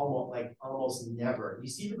 Like almost never. You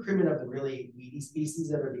see recruitment of the really weedy species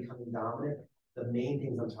that are becoming dominant. The main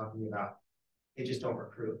things I'm talking about, they just don't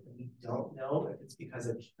recruit. And we don't know if it's because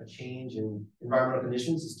of a change in environmental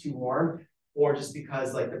conditions, it's too warm, or just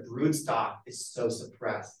because like the brood stock is so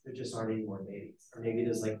suppressed, there just aren't any more babies. Or maybe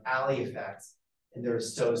there's like alley effects and they're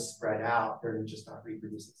so spread out, they're just not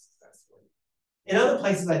reproducing successfully. In other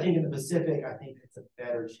places, I think in the Pacific, I think it's a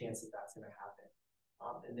better chance that that's going to happen.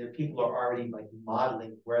 And there people are already like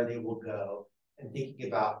modeling where they will go and thinking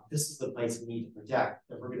about this is the place we need to protect.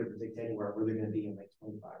 If we're going to predict anywhere, where they're going to be in like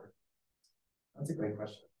 25 or 30. That's a great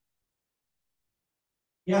question.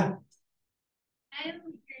 Yeah.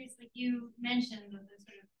 I'm curious, like you mentioned the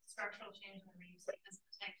sort of structural change in the reefs, like this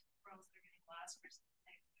protect corals that are getting lost versus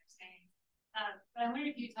they're staying. But I wonder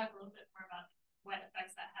if you talk a little bit more about what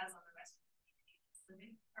effects that has on the rest of the community that's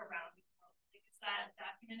living around the world. Like, is that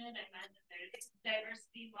documented? I meant that there's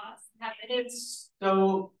diversity loss happening. It's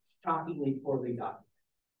so shockingly poorly documented.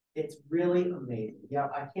 It's really amazing. Yeah,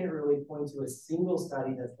 I can't really point to a single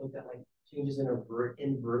study that's looked at like changes in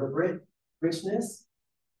invertebrate richness.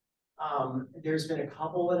 There's been a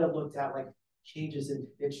couple that have looked at like changes in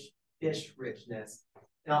fish richness,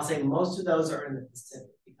 And I'll say most of those are in the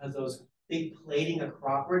Pacific because those big plating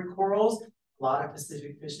acroprid corals, a lot of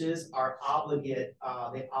Pacific fishes are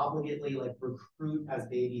they obligately like recruit as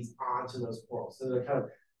babies onto those corals. So they're kind of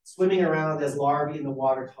swimming around as larvae in the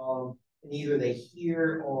water column, and either they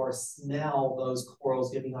hear or smell those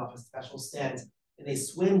corals giving off a special scent, and they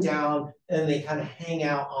swim down and they kind of hang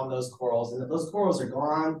out on those corals. And if those corals are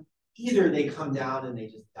gone, either they come down and they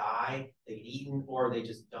just die, they get eaten, or they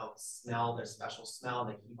just don't smell their special smell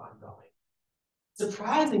and they keep on going.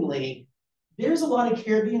 Surprisingly, there's a lot of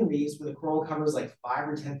Caribbean reefs where the coral cover is like 5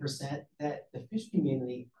 or 10% that the fish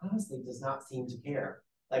community honestly does not seem to care.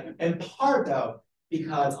 Like, in part though,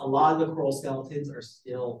 because a lot of the coral skeletons are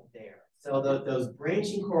still there. So those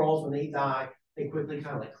branching corals, when they die, they quickly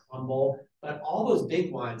kind of like crumble, but all those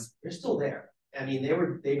big ones, they're still there. I mean,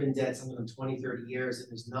 they've been dead, some of them 20, 30 years, and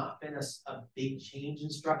there's not been a big change in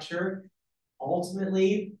structure.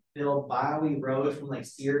 Ultimately, they'll bio-erode from like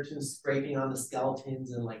sea scraping on the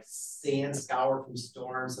skeletons and like sand scoured from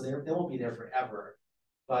storms, so they won't be there forever.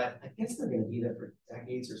 But I guess they're going to be there for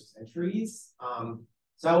decades or centuries.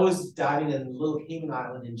 So I was diving in Little Cayman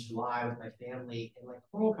Island in July with my family, and like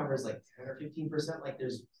coral covers like 10 or 15%. Like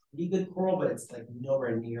there's pretty good coral, but it's like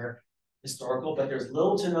nowhere near historical. But there's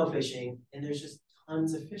little to no fishing, and there's just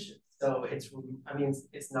tons of fishes. So I mean,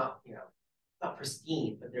 it's not, you know, not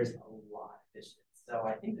pristine, but there's a lot of fishes. So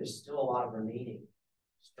I think there's still a lot of remaining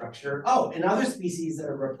structure. Oh, and other species that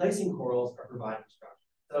are replacing corals are providing structure.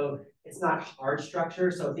 So it's not hard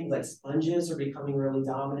structure. So things like sponges are becoming really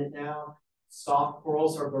dominant now. Soft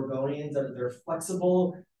corals or gorgonians, they're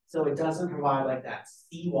flexible, so it doesn't provide like that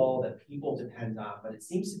seawall that people depend on, but it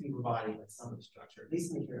seems to be providing like some of the structure, at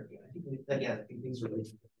least in the Caribbean. I think, again, I think things are related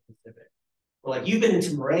to the Pacific. Well, like you've been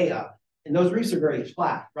into Maria, and those reefs are very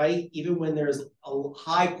flat, right? Even when there's a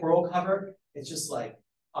high coral cover, it's just like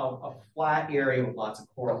a flat area with lots of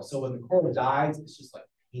coral. So when the coral dies, it's just like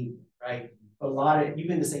pavement, right? But a lot of, you've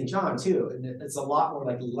been to St. John too, and it's a lot more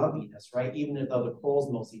like lumpiness, right? Even though the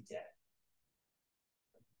coral's mostly dead.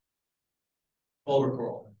 Boulder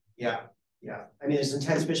coral. Yeah, yeah. I mean, there's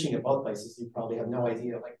intense fishing at both places. You probably have no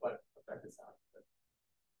idea like what effect it's having.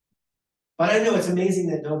 But I know it's amazing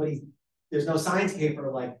that there's no science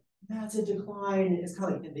paper like that's a decline. It's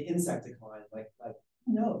kind of like the insect decline. Like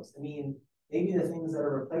who knows? I mean, maybe the things that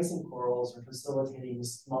are replacing corals are facilitating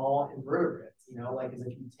small invertebrates. You know, like as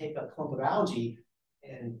if you take a clump of algae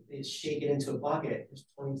and shake it into a bucket. There's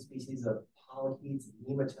 20 species of polychaetes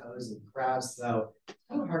and nematodes and crabs. So it's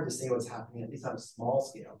kind of hard to say what's happening, at least on a small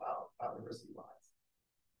scale, biodiversity-wise.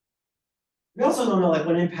 We also don't know like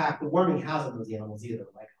what impact the warming has on those animals either.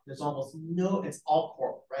 Like there's almost no, it's all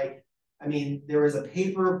coral, right? I mean, there was a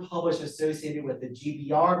paper published associated with the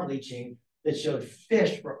GBR bleaching that showed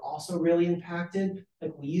fish were also really impacted.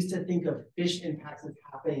 Like we used to think of fish impacts as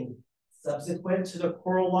happening subsequent to the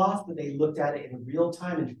coral loss, but they looked at it in real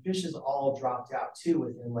time, and fishes all dropped out too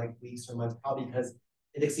within like weeks or months, probably because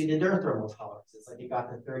it exceeded their thermal tolerances. Like it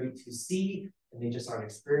got to 32°C, and they just aren't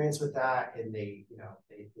experienced with that, and they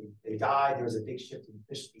died. There was a big shift in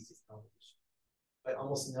fish species composition, but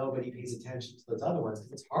almost nobody pays attention to those other ones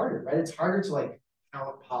because it's harder, right? It's harder to like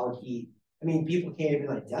count polychaete. I mean, people can't even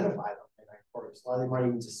identify them in that corpus. A lot of them might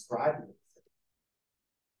even describe them.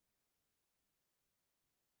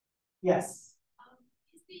 Yes.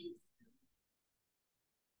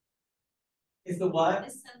 Is the what?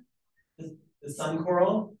 The sun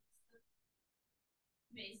coral?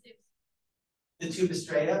 Invasive. The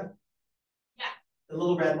tubistrata? Yeah. The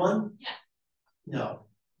little red one? Yeah.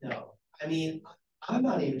 No. I mean, I'm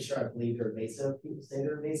not even sure I believe they're invasive. People say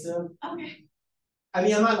they're invasive. Okay. I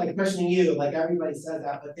mean, I'm not like questioning you, like everybody says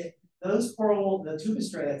that, but those coral, the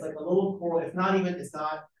tubistrata, it's like a little coral. It's not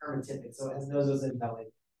hermatypic, so it has noses and belly.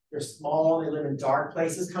 They're small, they live in dark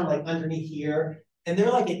places, kind of like underneath here. And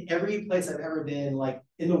they're like in every place I've ever been, like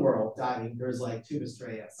in the world diving, there's like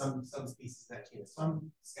tubistrata, some species that genus. So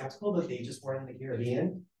I'm skeptical that they just weren't in the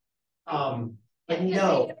Caribbean. But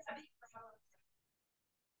no.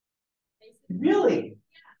 Really?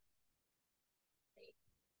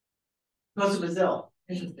 Yeah. Goes to Brazil.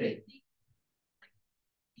 Interesting. They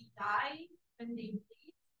die when they bleed.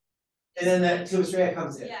 And then that tubistrata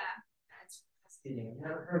comes in. Yeah. That's fascinating. I've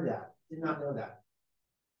never heard that. Did not know that.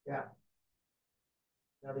 Yeah.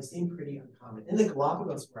 Now they seem pretty uncommon. In the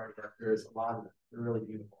Galapagos where there's a lot of them. They're really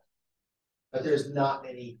beautiful. But there's not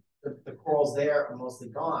many. The corals there are mostly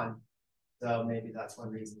gone. So maybe that's one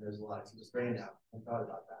reason there's a lot of tubistrata now. I thought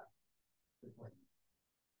about that. Good point.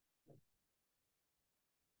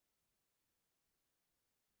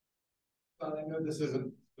 I know this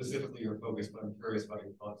isn't specifically your focus, but I'm curious about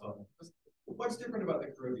your thoughts on it. What's different about the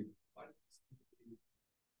Caribbean?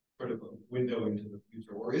 sort of a window into the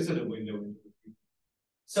future, or is it a window into the future?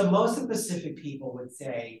 So most of the Pacific people would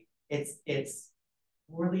say it's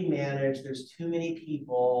poorly managed. There's too many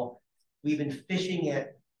people. We've been fishing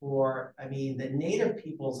it for, I mean, the native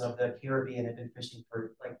peoples of the Caribbean have been fishing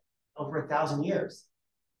for like over 1,000 years.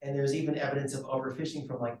 And there's even evidence of overfishing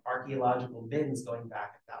from like archaeological bins going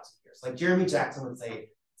back 1,000 years. Like Jeremy Jackson would say,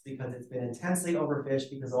 it's because it's been intensely overfished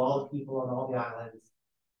because of all the people on all the islands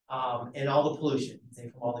and all the pollution, say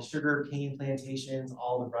from all the sugar cane plantations,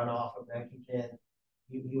 all the runoff of nitrogen.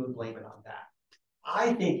 You would blame it on that.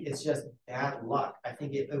 I think it's just bad luck. I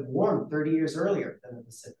think it warmed 30 years earlier than the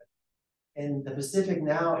Pacific. And the Pacific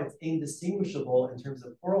now, it's indistinguishable in terms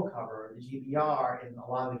of coral cover, the GBR, and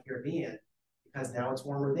a lot of the Caribbean, because now it's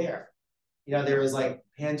warmer there. You know, there was like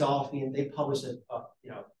Pandolphin, they published a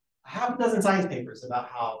half a dozen science papers about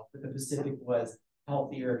how the Pacific was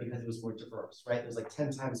healthier because it was more diverse, right? There's like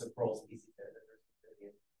 10 times the coral species there than there's in the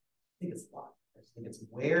Caribbean. I think it's luck. I just think it's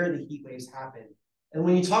where the heat waves happen. And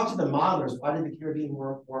when you talk to the modelers, why did the Caribbean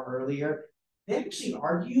warm earlier? They actually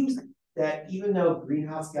argue that even though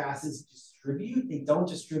greenhouse gases distribute, they don't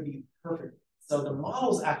distribute perfectly. So the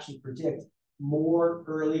models actually predict more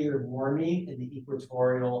earlier warming in the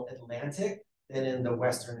equatorial Atlantic than in the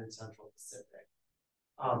Western and Central Pacific.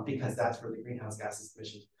 Because that's where the greenhouse gases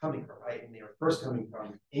emissions were coming from, right? And they were first coming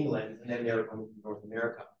from England, and then they were coming from North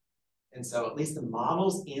America. And so at least the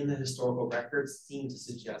models and the historical records seem to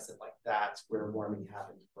suggest that like that's where warming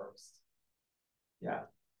happened first. Yeah,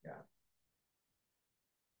 yeah.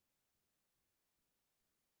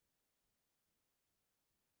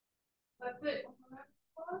 That's it.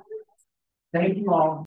 Thank you all.